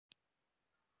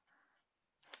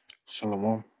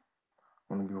Shalom.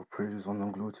 I want to give praises on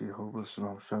and glory to Jehovah,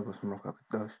 Shalom, Shabbat, Shalom,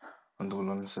 Kakadash, and all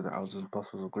on said the elders and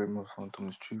apostles of great most on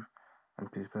Thomas truth,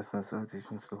 and peace, blessing, and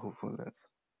salutations to hopeful lads.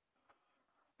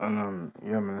 And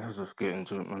yeah, man, let's just get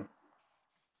into it, man.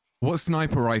 What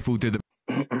sniper rifle did the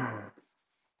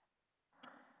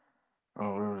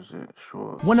Oh, where is it?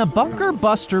 Sure. When a bunker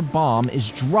buster bomb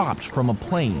is dropped from a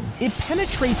plane, it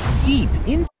penetrates deep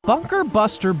in. Bunker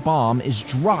buster bomb is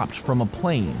dropped from a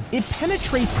plane. It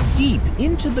penetrates deep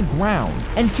into the ground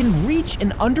and can reach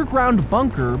an underground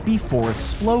bunker before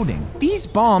exploding. These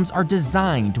bombs are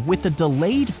designed with a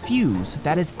delayed fuse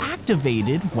that is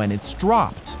activated when it's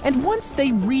dropped. And once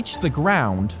they reach the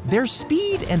ground, their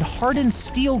speed and hardened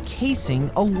steel casing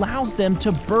allows them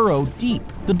to burrow deep.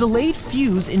 The delayed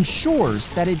fuse ensures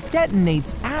that it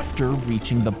detonates after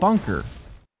reaching the bunker.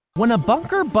 When a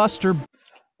bunker buster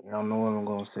Y'all know what I'm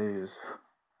gonna say is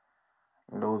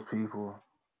those people,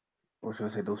 or should I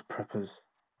say those preppers,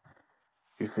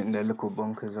 who think their little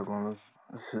bunkers are gonna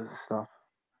stop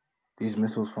these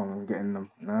missiles from getting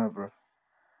them. Nah, bro.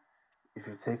 If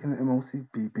you've taken the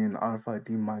MOCP being RFID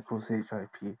micro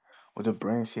CHIP or the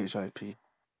brain CHIP,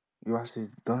 your ass is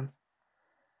done.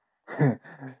 The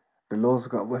law's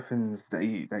got weapons that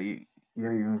you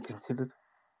even considered.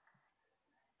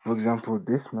 For example,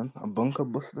 this man, a bunker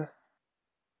buster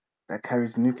that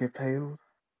carries nuclear payload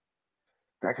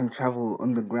that can travel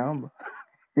underground.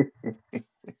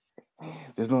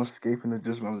 There's no escaping the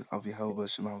judgment of Jehovah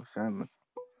Shema man.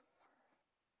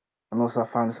 And also I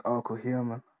found this article here,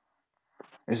 man.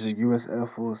 It's the US Air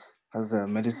Force has a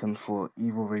medicine for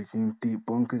evil regime deep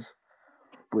bunkers,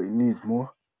 but it needs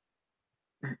more.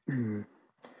 And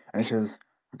it says,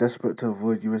 desperate to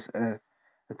avoid US air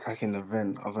attacking the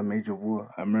vent of a major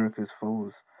war, America's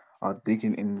foes are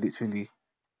digging in literally.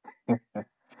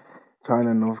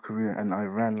 China, North Korea, and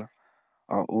Iran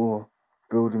are all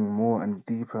building more and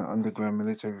deeper underground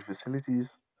military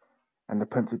facilities, and the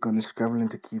Pentagon is scrambling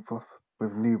to keep up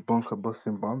with new bunker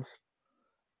busting bombs.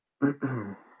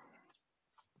 And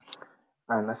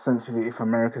essentially, if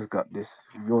America's got this,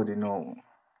 you already know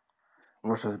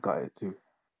Russia's got it too.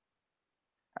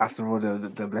 After all,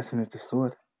 the blessing is the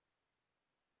sword.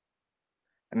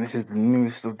 And this is the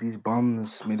newest of these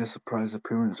bombs made a surprise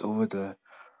appearance over the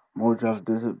Mojave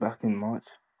Desert back in March.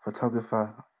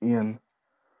 Photographer Ian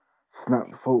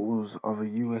snapped photos of a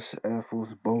US Air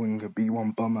Force Boeing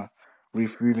B-1 bomber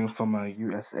refueling from a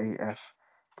USAF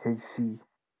KC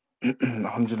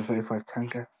 135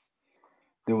 tanker.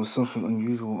 There was something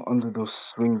unusual under those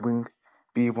swing wing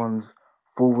B-1's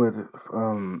forward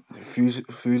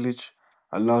fuselage,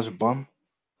 a large bomb.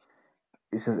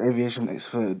 It says aviation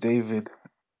expert David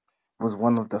was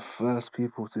one of the first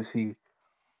people to see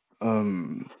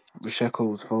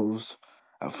Risheko's photos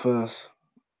at first.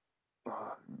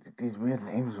 These weird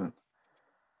names, man.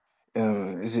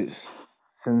 Is it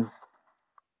since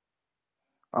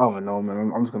I don't know,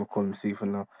 man. I'm just gonna call him C for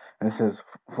now. And it says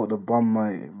for the bomb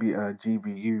might be a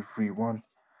GBU-31,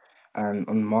 an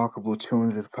unmarkable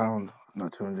 200-pound,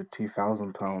 not 200,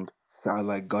 2,000-pound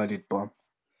satellite guided bomb.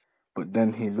 But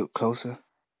then he looked closer.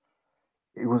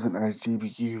 It wasn't as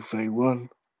GBU-31.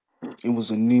 It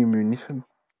was a new munition,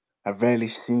 a rarely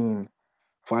seen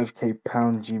 5K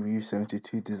pound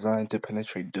GBU-72 designed to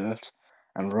penetrate dirt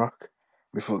and rock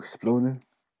before exploding.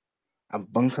 A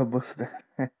bunker buster.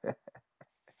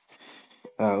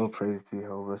 All praise to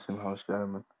Jehovah Shema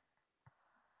Shalom.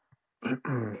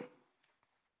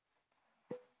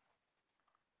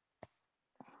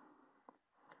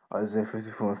 Isaiah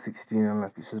 54:16, and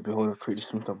like it says, behold, I've created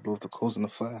something that blows the coals in the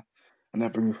fire, and I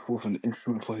bring you forth an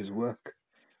instrument for his work,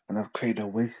 and I've created a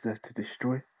waster to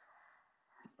destroy.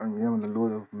 And yeah, and the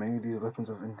Lord have made these weapons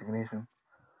of indignation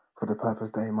for the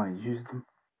purpose that he might use them,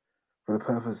 for the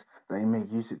purpose that he may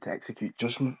use it to execute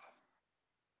judgment.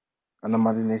 And the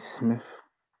Madine Smith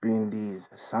being these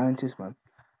scientists, man,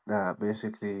 that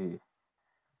basically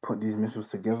put these missiles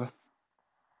together.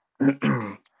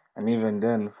 And even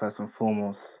then, first and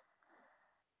foremost,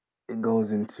 it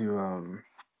goes into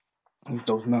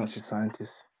those Nazi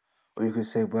scientists, or you could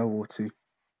say World War II.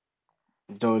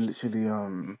 They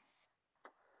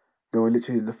were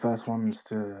literally the first ones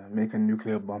to make a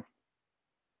nuclear bomb,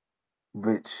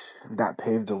 which that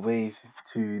paved the way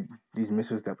to these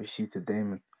missiles that we see today,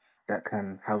 man, that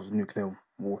can house nuclear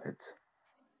warheads.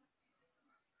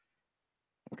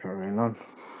 Carrying on.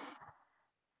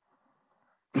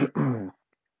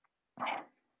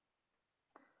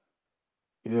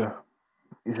 Yeah,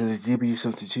 it is a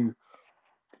GBU-72.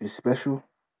 It's special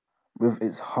with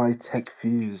its high-tech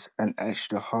fuse and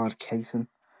extra hard casing.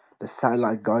 The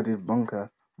satellite-guided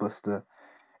bunker buster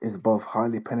is both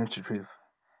highly penetrative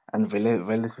and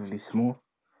relatively small.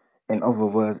 In other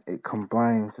words, it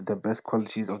combines the best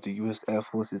qualities of the US Air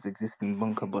Force's existing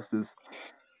bunker busters,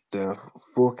 the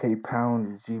 4K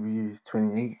pound GBU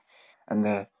 28 and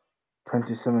the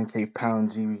 27K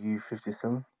pound GBU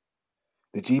 57.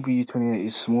 The GBU 28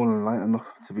 is small and light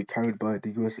enough to be carried by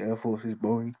the US Air Force's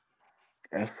Boeing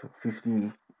F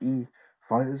 15E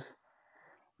fighters,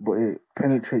 but it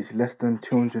penetrates less than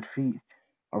 200 feet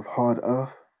of hard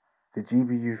earth. The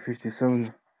GBU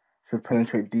 57 should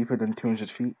penetrate deeper than 200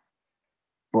 feet,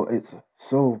 but it's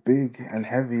so big and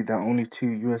heavy that only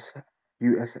two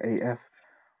USAF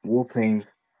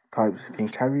warplanes types can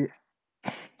carry it.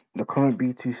 The current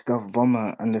B-2 stealth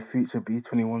bomber and the future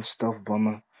B-21 stealth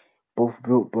bomber, both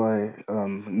built by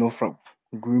Northrop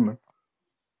Grumman.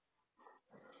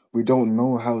 We don't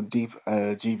know how deep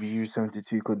a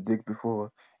GBU-72 could dig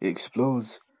before it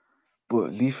explodes,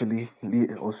 but or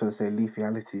should I say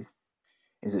lethality,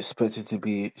 is expected to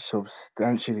be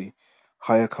substantially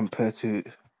higher compared to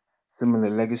similar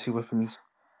legacy weapons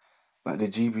like the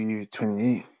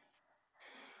GBU-28.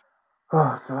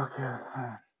 Oh, so okay.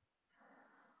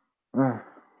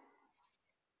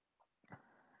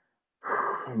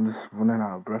 I'm just running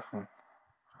out of breath, man.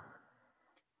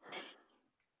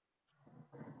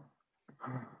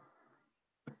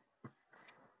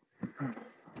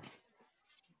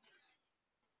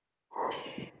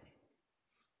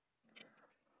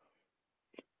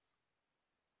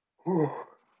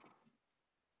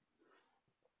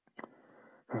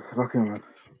 That's lucky, man.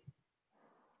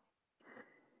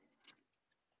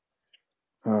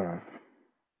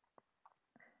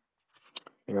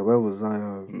 Yeah, where was I?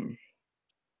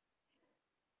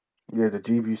 Yeah, the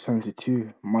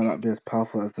GBU-72 might not be as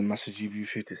powerful as the massive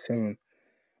GBU-57,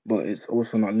 but it's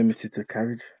also not limited to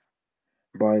carriage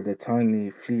by the tiny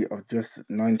fleet of just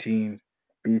 19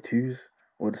 B-2s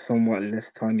or the somewhat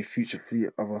less tiny future fleet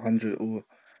of 100 or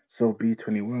so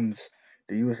B-21s.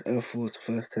 The US Air Force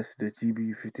first tested the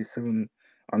GBU-57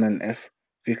 on an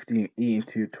F-15E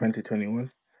into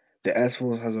 2021. The Air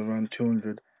Force has around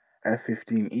 200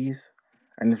 F-15Es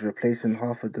and is replacing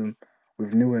half of them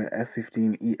with newer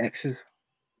F-15EXs.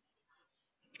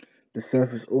 The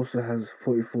surface also has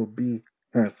 44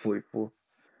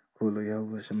 cooler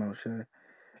Yellow Shamal Shai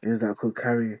is that could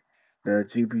carry the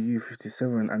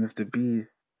GBU-57, and if the B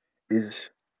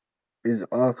is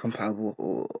R compatible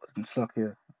or suck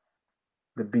here,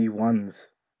 the B1s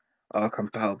are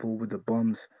compatible with the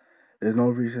bombs. There's no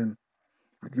reason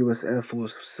the US Air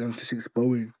Force 76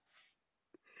 Boeing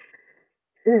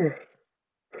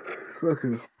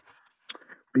fucking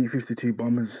B-52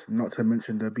 bombers, not to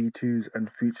mention the B-2s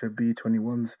and future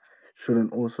B-21s,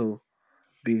 shouldn't also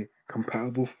be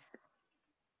compatible.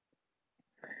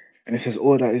 And it says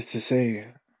all that is to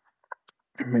say,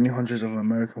 many hundreds of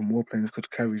American warplanes could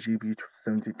carry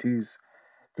GBU-72s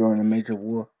during a major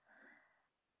war.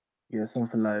 Yeah,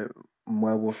 something like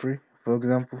World War III, for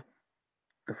example,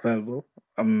 the Third War.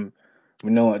 We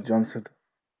know what John said.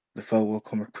 The Third War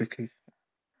coming quickly,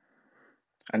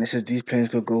 and it says these planes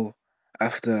could go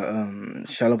after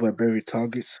shallow but buried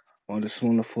targets, while the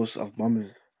smaller force of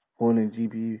bombers hauling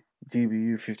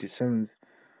GBU-57s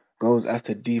goes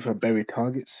after deeper buried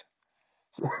targets.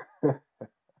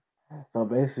 So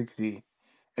basically,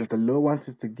 if the Lord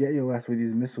wanted to get your ass with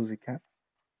these missiles, he can.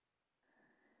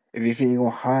 If you think you're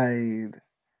gonna hide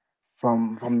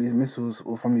from these missiles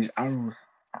or from these arrows,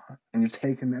 and you've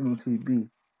taken the MLTB,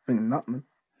 think not, man.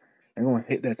 They're gonna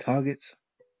hit their targets.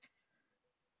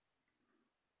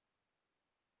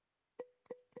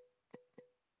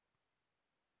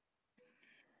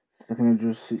 Second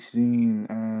address 16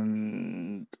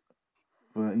 and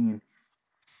 13.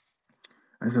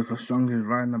 And it says, for strongly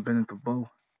riding a bend the bow,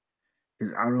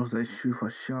 his arrows that shoot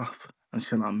are sharp and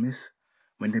shall not miss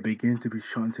when they begin to be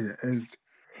shot into the ends.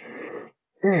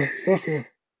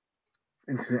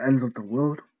 Into the ends of the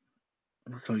world.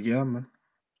 So yeah, man.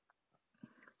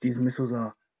 These missiles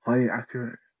are highly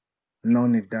accurate. Not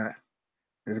only that,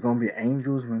 there's gonna be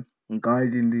angels, man,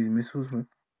 guiding these missiles, man,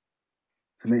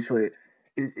 to make sure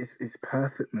it's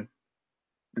perfect, man.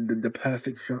 The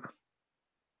perfect shot.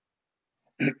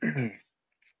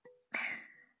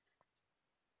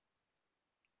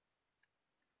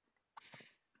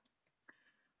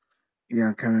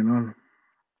 Yeah, carrying on.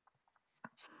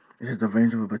 This is the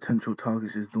range of potential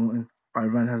targets is daunting.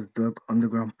 Iran has dug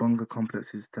underground bunker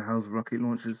complexes to house rocket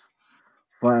launchers,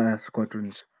 fire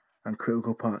squadrons, and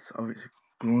critical parts of its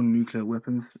growing nuclear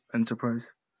weapons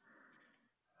enterprise.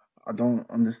 I don't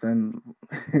understand.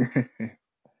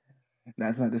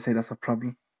 That's not to say that's a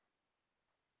problem.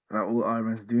 Like all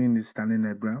Iran's doing is standing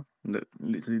their ground.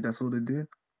 Literally, that's all they're doing.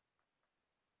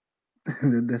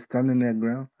 They're standing their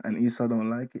ground, and Esau don't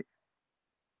like it.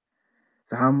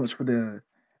 So how much for the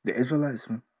Israelites,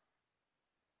 man?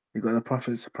 You got the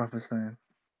prophets prophesying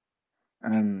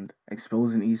and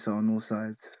exposing Esau on all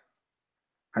sides.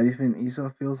 How do you think Esau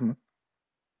feels, man?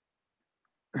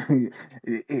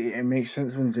 it makes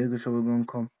sense when Jacob Trouble gonna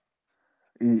come.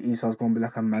 Esau's gonna be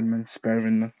like a madman,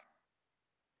 sparing man.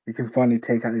 He can finally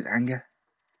take out his anger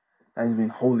that he's been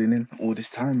holding in all this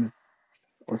time, man.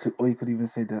 Or you could even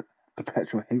say that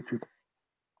perpetual hatred.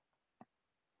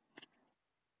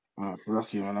 Oh, it's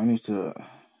lucky, man. I need to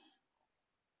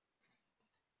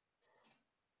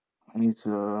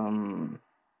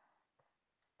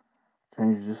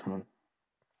change this, man.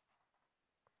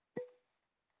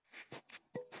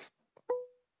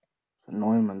 It's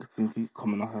annoying, man. The thing keep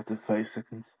coming off after 30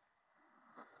 seconds.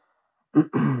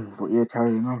 But yeah,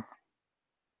 carrying on.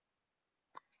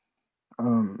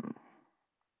 Um,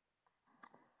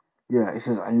 yeah, it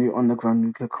says a new underground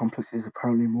nuclear complex is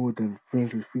apparently more than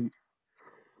 300 feet.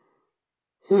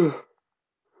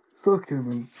 Fuck yeah,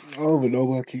 man. I don't know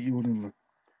why I keep yawning, man.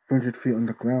 300 feet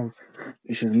underground.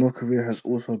 It says North Korea has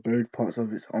also buried parts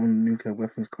of its own nuclear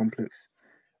weapons complex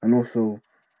and also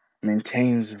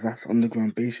maintains vast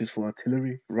underground bases for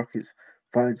artillery, rockets,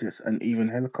 fighter jets, and even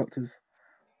helicopters.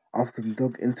 Often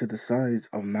dug into the sides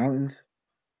of mountains,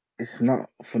 it's not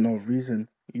for no reason.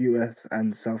 US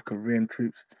and South Korean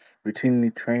troops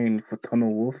routinely train for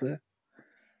tunnel warfare.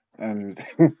 And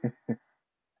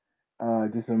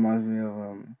this reminds me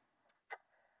of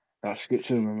that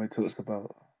scripture when it talks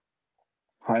about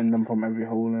hiding them from every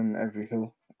hole and every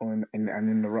hill or and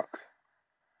in the rocks.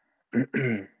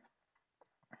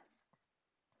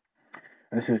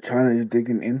 And so China is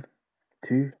digging in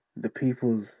too. The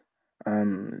People's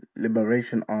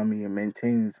Liberation Army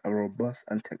maintains a robust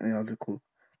and technologically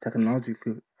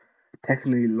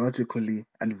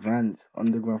advanced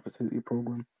underground facility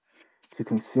program to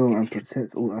conceal and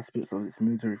protect all aspects of its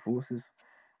military forces.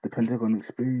 The Pentagon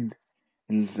explained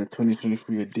in the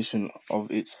 2023 edition of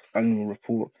its annual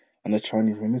report on the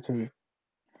Chinese military.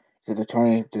 So the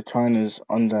China's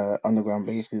underground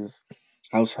bases,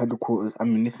 house headquarters,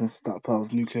 ammunition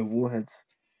stockpiles, nuclear warheads,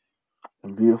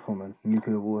 and beautiful man,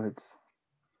 nuclear warheads,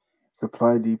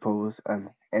 supply depots, and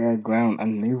air, ground,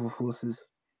 and naval forces.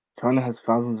 China has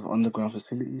thousands of underground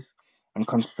facilities and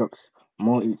constructs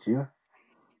more each year,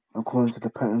 according to the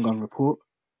Pentagon report.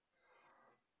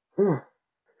 Who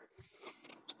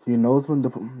knows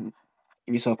when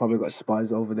Esau probably got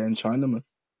spies over there in China, man.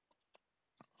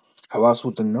 How else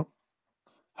would they know?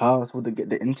 How else would they get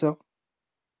the intel?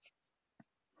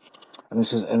 And it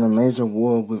says in a major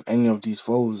war with any of these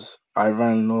foes,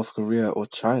 Iran, North Korea, or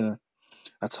China,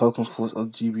 a token force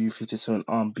of GBU-57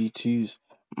 armed B-2s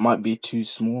might be too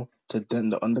small to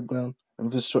dent the underground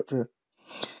infrastructure,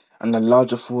 and a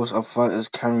larger force of fighters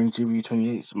carrying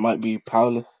GBU-28s might be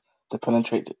powerless to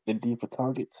penetrate the deeper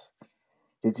targets.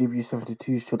 The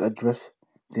GBU-72 should address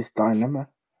this dilemma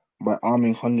by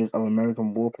arming hundreds of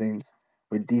American warplanes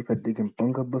with deeper digging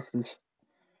bunker busters.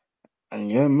 And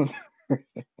yeah, man,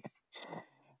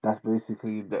 that's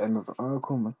basically the end of the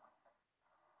article, man.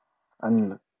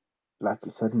 And like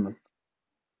you said, man,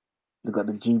 they got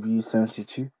the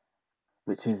GBU-72,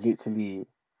 which is literally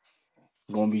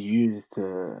going to be used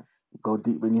to go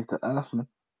deep beneath the earth, man,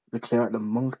 to clear out the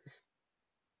monkeys.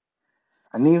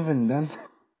 And even then,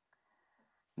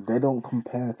 they don't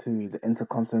compare to the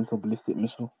intercontinental ballistic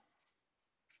missile.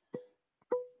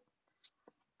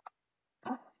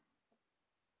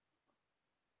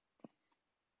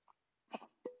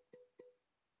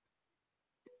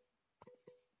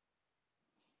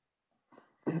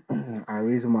 The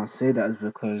reason why I say that is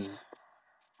because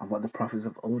of what the prophets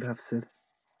of old have said,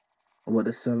 or what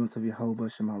the servants of Yahweh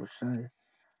Shema Shai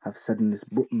have said in this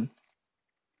book, man.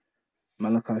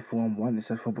 Malachi 4:1, it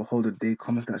says, for behold, the day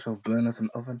cometh that shall burn as an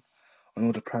oven, and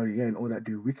all the proud, yea, and all that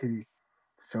do wickedly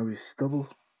shall be stubble.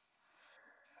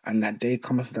 And that day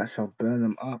cometh that shall burn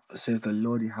them up, says the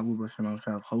Lord Yahweh Shema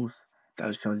Shai of hosts,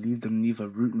 that shall leave them neither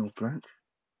root nor branch.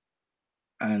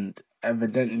 And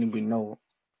evidently we know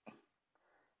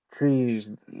trees,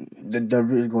 the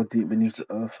roots go deep beneath the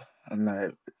earth, and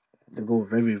like they go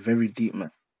very, very deep,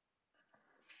 man.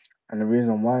 And the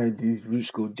reason why these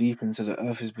roots go deep into the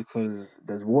earth is because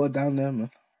there's water down there,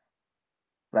 man.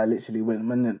 Like literally,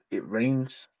 when it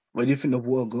rains, where do you think the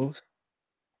water goes?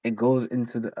 It goes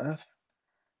into the earth,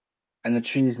 and the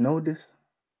trees know this.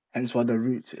 Hence why the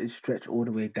roots is stretched all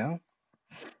the way down,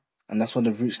 and that's why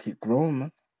the roots keep growing,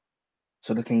 man.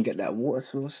 So they can get that water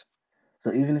source.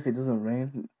 So even if it doesn't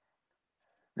rain,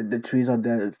 the trees are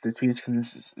there. The trees can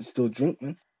still drink,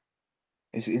 man.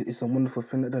 It's a wonderful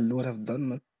thing that the Lord have done,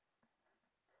 man.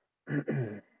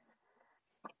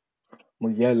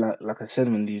 Well, yeah, like I said,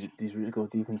 when these roots go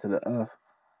deep into the earth,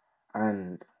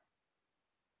 and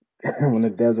when the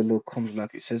day of the Lord comes,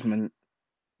 like it says, man,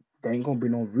 there ain't gonna be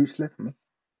no roots left, man.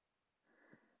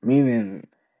 Meaning,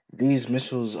 these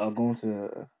missiles are going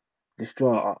to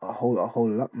destroy a whole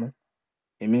lot, man.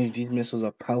 It means these missiles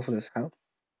are powerful as hell.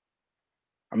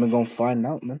 And we're gonna find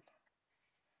out, man.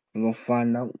 We're gonna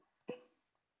find out.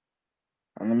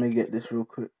 And let me get this real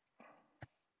quick.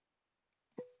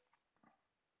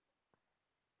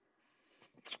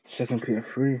 Second Peter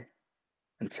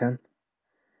 3:10.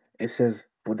 It says,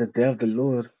 "But the day of the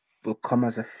Lord will come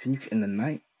as a thief in the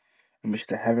night, in which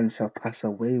the heavens shall pass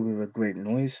away with a great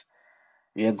noise."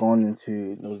 Yeah, going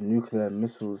into those nuclear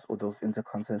missiles or those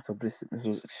intercontinental ballistic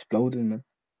missiles exploding, man.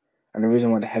 And the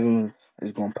reason why the heavens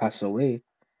is gonna pass away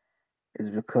is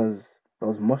because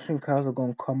those mushroom clouds are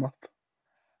gonna come up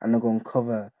and they're gonna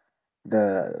cover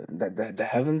the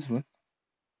heavens, man.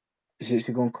 It's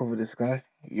literally gonna cover the sky.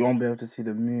 You won't be able to see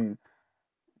the moon,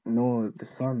 nor the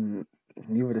sun,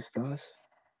 neither the stars.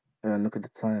 And look at the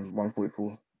time,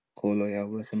 1:44. Call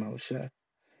Yahweh Shema Shah.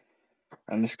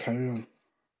 And let's carry on.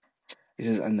 It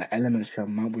says, "And the elements shall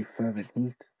melt with fervent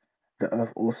heat. The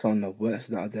earth also and the works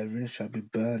that are therein shall be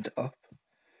burned up."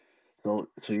 So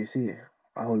you see,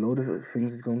 a whole load of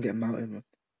things is gonna get melted, man.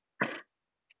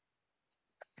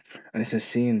 And it says,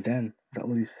 "Seeing then that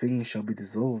all these things shall be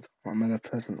dissolved, what manner of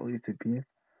person ought you to be in?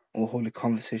 All holy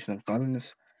conversation and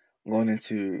godliness, going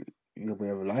into your way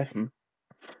of life, man."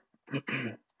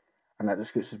 And like the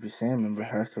scriptures be saying, man,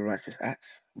 rehearse the righteous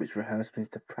acts, which rehearse means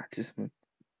to practice, man.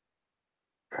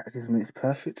 Practice means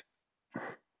perfect.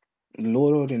 The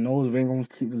Lord already knows we ain't gonna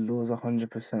keep the laws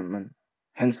 100%, man.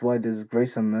 Hence why there's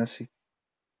grace and mercy.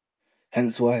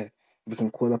 Hence why we can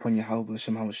call upon Yahweh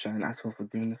Shem Shai and ask for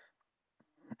forgiveness.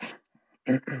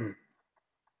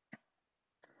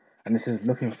 And it says,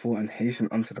 "Looking for and hasten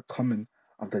unto the coming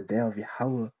of the day of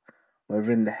Yahweh,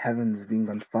 wherein the heavens being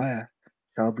on fire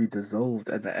shall be dissolved,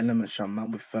 and the elements shall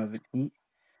melt with fervent heat."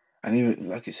 And even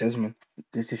like it says, man,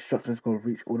 this destruction is gonna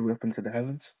reach all the way up into the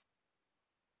heavens.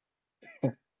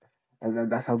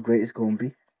 And that's how great it's gonna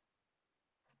be.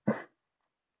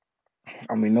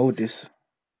 And we know this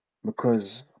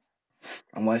because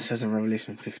and what it says in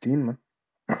Revelation 15, man.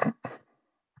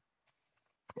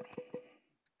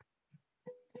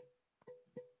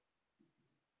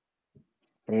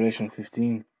 Revelation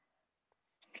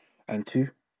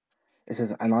 15:2. It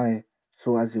says, "And I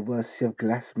saw as it were a sea of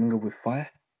glass mingled with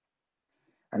fire."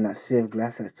 And that sea of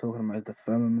glass that's talking about is the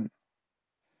firmament.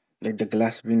 Like the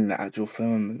glass being the actual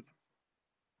firmament.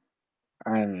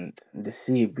 And the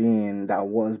sea being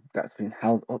that's been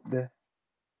held up there.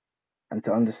 And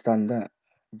to understand that,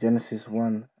 Genesis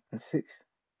 1:6.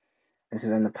 It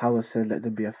says, "And the power said, let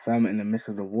there be a firmament in the midst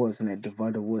of the waters, and it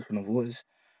divided the waters from the waters.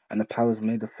 And the powers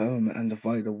made the firmament and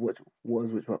divided the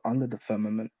waters which were under the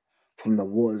firmament from the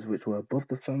waters which were above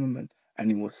the firmament,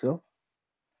 and it was so."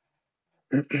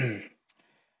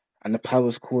 And the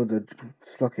powers called the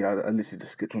Slucky, I literally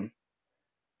just skipped one.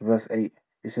 Verse 8,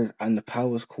 it says, "And the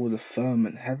powers called the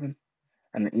firmament heaven,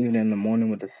 and the evening and the morning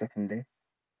were the second day."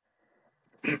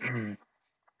 So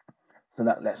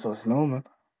that lets us know, man.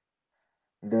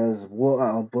 There's water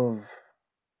above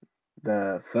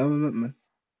the firmament, man.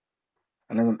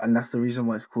 And that's the reason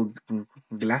why it's called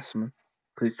glass, man.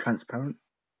 Because it's transparent.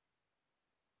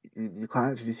 You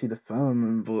can't actually see the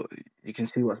firmament, but you can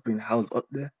see what's being held up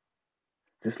there.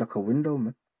 Just like a window,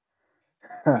 man.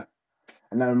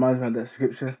 And that reminds me of that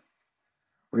scripture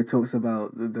where it talks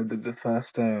about the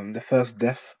first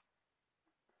death.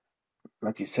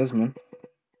 Like it says, man.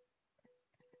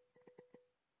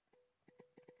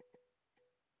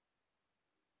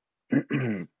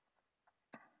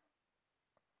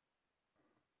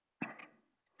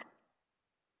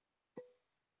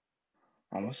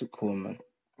 What's it called, man?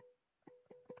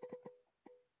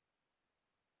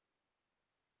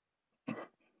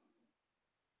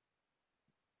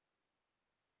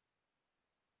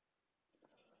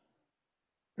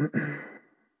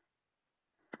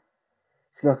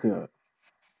 It's like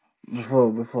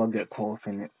before I get caught up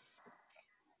in it,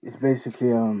 it's basically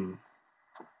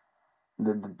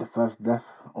the first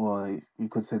death, or you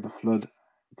could say the flood.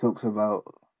 It talks about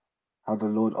how the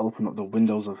Lord opened up the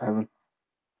windows of heaven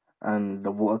and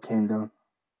the water came down.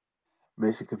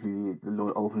 Basically, the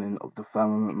Lord opening up the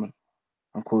firmament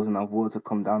and causing that water to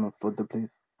come down and flood the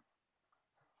place.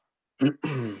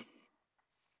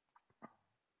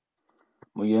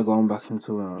 But yeah, going back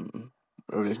into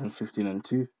Revelation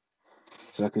 15:2.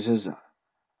 So like it says,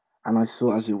 "And I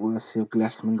saw as it were a sea of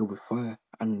glass mingled with fire,"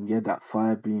 and yeah, that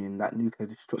fire being that nuclear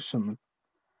destruction, man.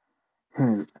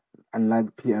 And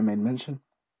like Peter made mention,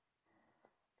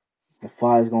 the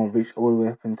fire is gonna reach all the way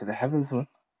up into the heavens, man.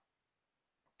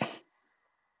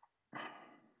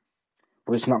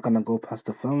 But it's not gonna go past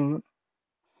the firmament.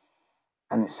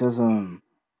 And it says, and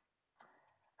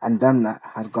them that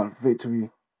had got victory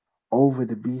over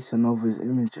the beast and over his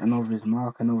image and over his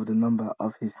mark and over the number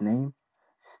of his name,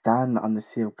 stand on the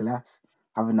sea of glass,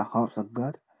 having the harps of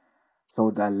God.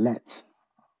 So the elect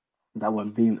that were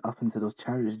beamed up into those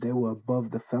chariots, they were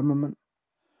above the firmament.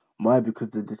 Why? Because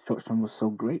the destruction was so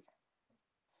great.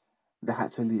 They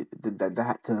had to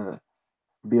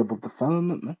be above the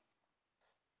firmament, man.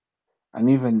 And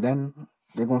even then,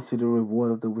 they're gonna see the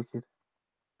reward of the wicked.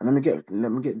 And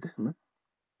let me get this, man.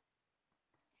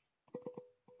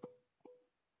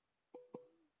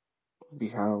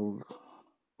 Beheld.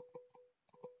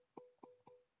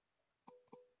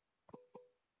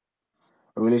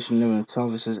 Revelation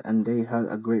 11:12 it says, and they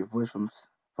heard a great voice from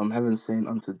heaven saying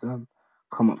unto them,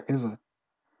 come up hither.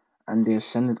 And they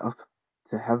ascended up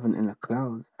to heaven in a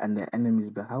cloud, and their enemies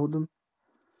beheld them.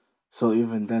 So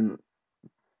even then,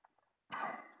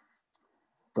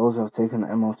 those who have taken the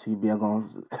MLTB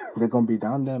they're gonna be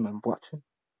down there, man, watching,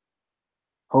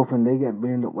 hoping they get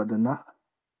burned up, but they're not.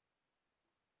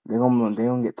 They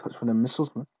gonna get touched with the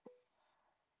missiles, man.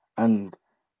 And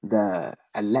the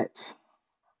elect,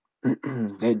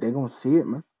 they're gonna see it,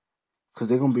 man, because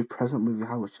they're gonna be present with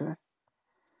Yahweh Shai.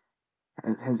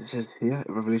 And hence it says here,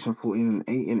 Revelation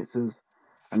 14:8, and it says,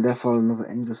 and there followed another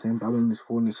angel saying, Babylon is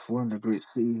fallen, the great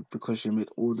city, because she made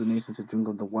all the nations to drink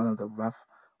of the wine of the wrath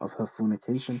of her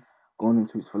fornication, going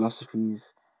into its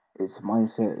philosophies, its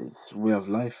mindset, its way of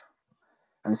life.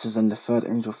 And it says, and the third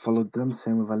angel followed them,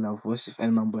 saying with a loud voice, if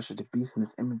any man worship the beast in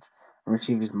his image, and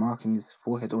receive his mark in his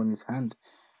forehead or in his hand,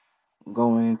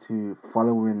 going into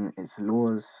following its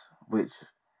laws, which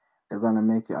they're gonna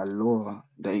make it a law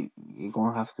that you're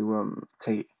gonna have to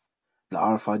take the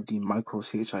RFID micro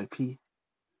CHIP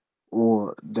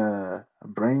or the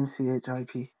brain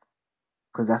CHIP,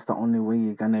 because that's the only way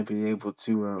you're gonna be able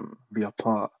to be a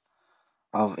part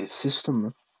of its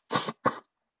system.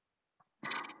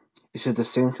 It says the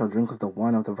same shall drink of the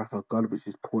wine of the wrath of God, which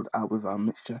is poured out without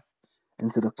mixture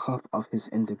into the cup of his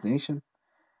indignation,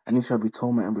 and he shall be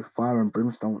tormented with fire and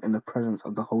brimstone in the presence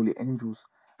of the holy angels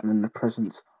and in the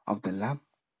presence of the Lamb.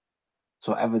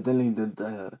 So evidently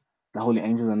the holy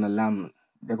angels and the Lamb,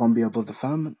 they're gonna be above the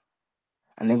firmament,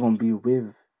 and they're gonna be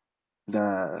with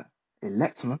the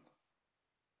elect, man.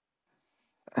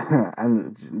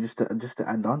 And just to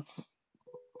add on,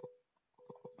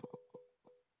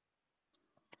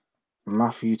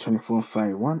 Matthew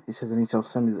 24:31, it says, and he shall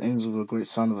send his angels with a great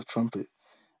sound of a trumpet,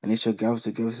 and he shall gather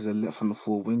together his elect from the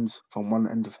four winds, from one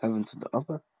end of heaven to the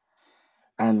other.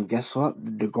 And guess what?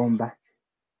 They're going back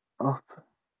up,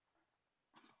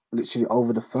 literally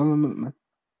over the firmament, man.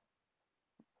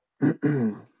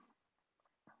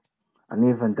 And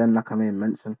even then, like I may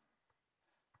mention,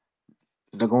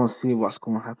 they're going to see what's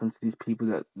going to happen to these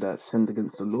people that sinned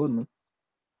against the Lord, man.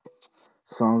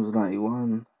 Psalms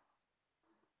 91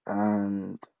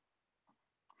 and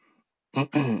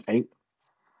 8.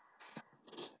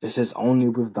 It says, only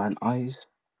with thine eyes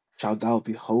shalt thou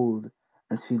behold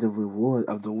and see the reward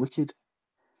of the wicked.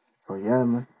 So yeah,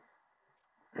 man.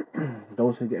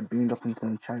 Those who get beamed up into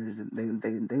the chariots,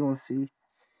 they gonna see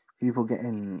people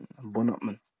getting bun up,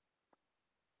 man.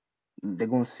 They're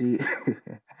gonna see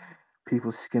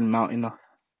people's skin melting off,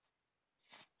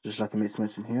 just like it makes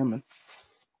mention here, man.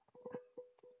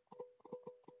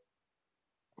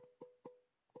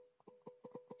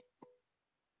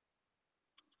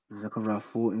 Zechariah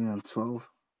 14:12.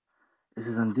 It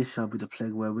says, and this shall be the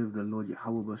plague wherewith the Lord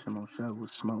Yahweh B'Shem will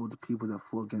smite all the people that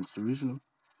fought against Jerusalem,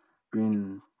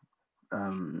 being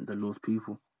the Lord's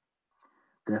people.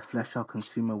 Their flesh shall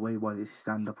consume away while they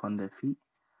stand upon their feet,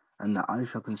 and their eyes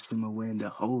shall consume away in their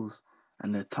holes,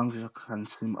 and their tongue shall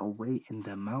consume away in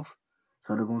their mouth.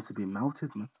 So they're going to be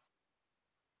melted, man.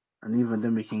 And even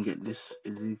then we can get this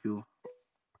Ezekiel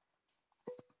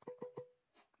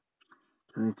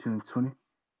 22:20.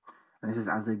 And it says,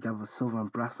 as they gather silver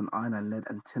and brass and iron and lead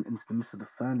and tin into the midst of the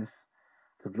furnace,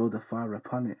 to blow the fire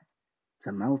upon it,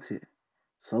 to melt it,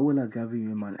 so will I gather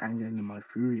you in mine anger and in my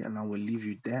fury, and I will leave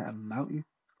you there and melt you.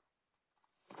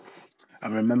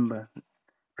 And remember,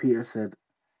 Peter said,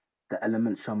 the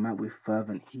elements shall melt with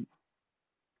fervent heat.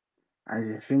 And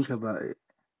if you think about it,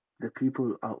 the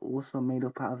people are also made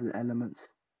up out of the elements,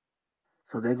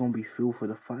 so they're going to be fuel for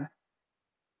the fire.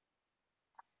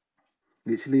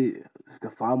 Literally,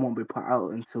 the fire won't be put out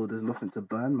until there's nothing to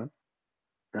burn, man.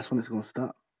 That's when it's going to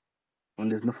start, when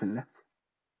there's nothing left.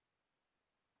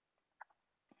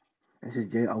 It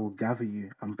says, yea, I will gather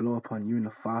you and blow upon you in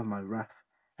the fire of my wrath,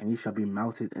 and ye shall be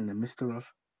melted in the midst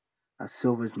thereof. As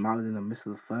silver is melted in the midst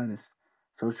of the furnace,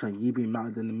 so shall ye be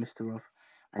melted in the midst thereof.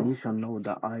 And ye shall know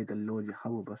that I, the Lord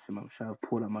Yahweh Bashem, shall have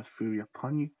poured out my fury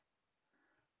upon you.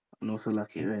 And also,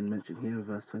 like it mentioned here in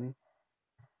verse 20,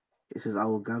 it says, I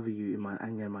will gather you in my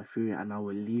anger and my fury, and I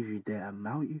will leave you there and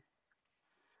melt you.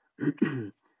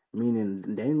 Meaning,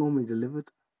 they ain't gonna be delivered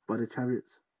by the chariots.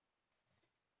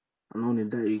 And only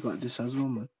that, you got this as well,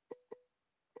 man.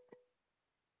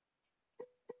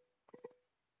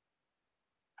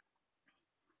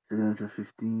 Signature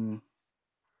 15.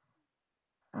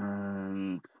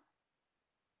 And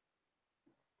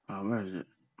where is it?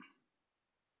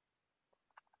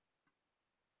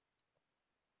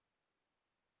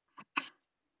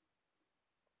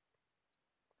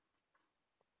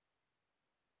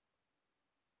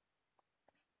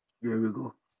 Here we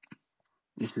go.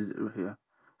 This is it right here.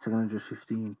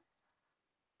 215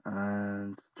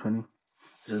 and 20. It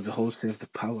says, behold, saith the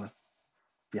power,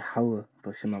 Yahweh,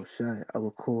 Bashem Shai, I will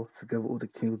call together all the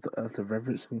kings of the earth to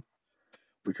reverence me,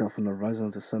 which are from the rising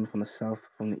of the sun, from the south,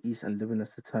 from the east, and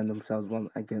livingness to turn themselves one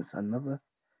against another,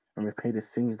 and repay the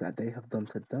things that they have done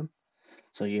to them.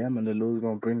 So yeah, man, the Lord's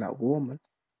gonna bring that war, man.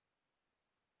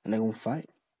 And they're gonna fight.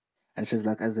 And it says,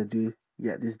 like as they do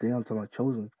yet this day unto my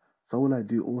chosen, so will I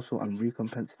do also, and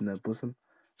recompense in their bosom.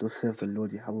 Thus saith the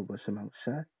Lord Yahweh Bashem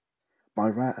Shai. My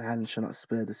right hand shall not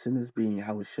spare the sinners, being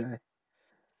Yahweh Shai.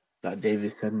 Like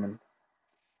David said, man,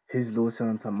 his Lord said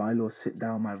unto my Lord, sit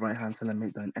down my right hand till I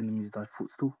make thine enemies thy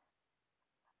footstool.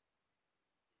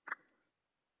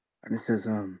 And it says,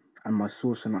 and my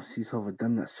sword shall not cease over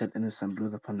them that shed innocent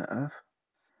blood upon the earth.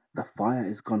 The fire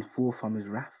is gone forth from his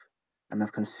wrath, and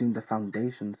have consumed the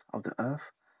foundations of the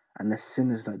earth, and the sin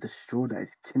is like the straw that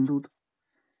is kindled.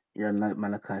 Yeah, like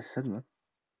Malachi said, man.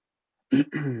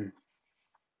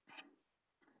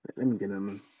 Let me get it,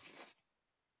 man.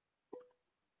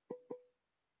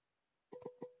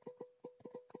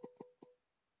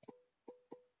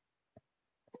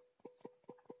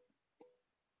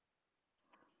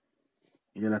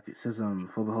 Yeah, like it says,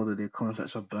 for behold, the day cometh that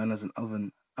shall burn as an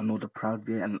oven, and all the proud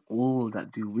day, and all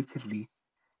that do wickedly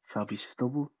shall be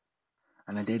stubble,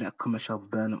 and the day that cometh shall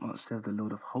burn them up, saith the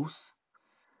Lord of hosts.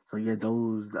 So yeah,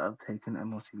 those that have taken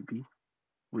MLCB,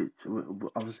 which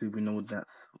obviously we know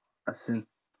that's a sin.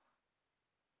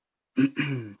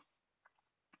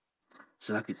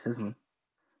 So like it says, man,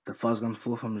 the fire's gone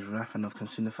forth from his wrath, and have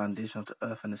consumed the foundation of the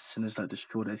earth, and the sin is like the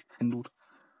straw that is kindled.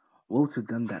 Woe to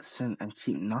them that sin and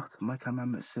keep not my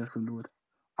commandments, saith the Lord.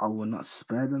 I will not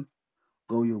spare them.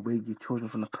 Go your way, ye children,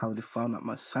 from the power, defile not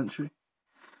my sanctuary.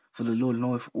 For the Lord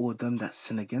knoweth all them that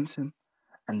sin against him,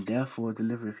 and therefore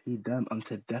delivereth he them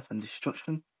unto death and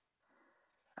destruction.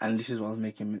 And this is what I was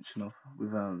making mention of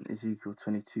with Ezekiel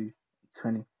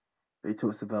 22:20. He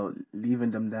talks about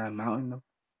leaving them there, mounting them.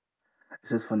 It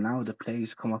says, for now the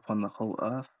plagues come upon the whole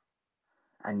earth,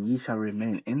 and ye shall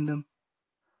remain in them.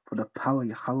 For the power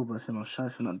Yahweh Bashem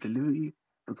shall not deliver you,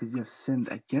 because ye have sinned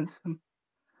against him.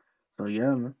 So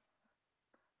yeah, man.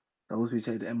 Those who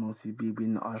take the MLTB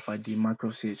being the RFID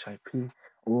micro CHIP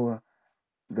or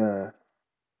the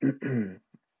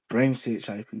brain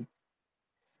CHIP,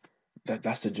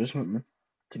 that's the judgment, man.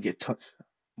 To get touched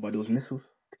by those missiles,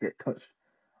 to get touched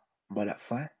by that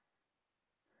fire.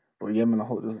 But yeah, man, I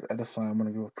hope this is edifying. I'm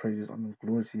gonna give a praises on the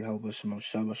glory to Yahweh Bashem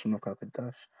Shah Bashem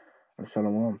Kakadash and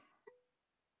Shalom.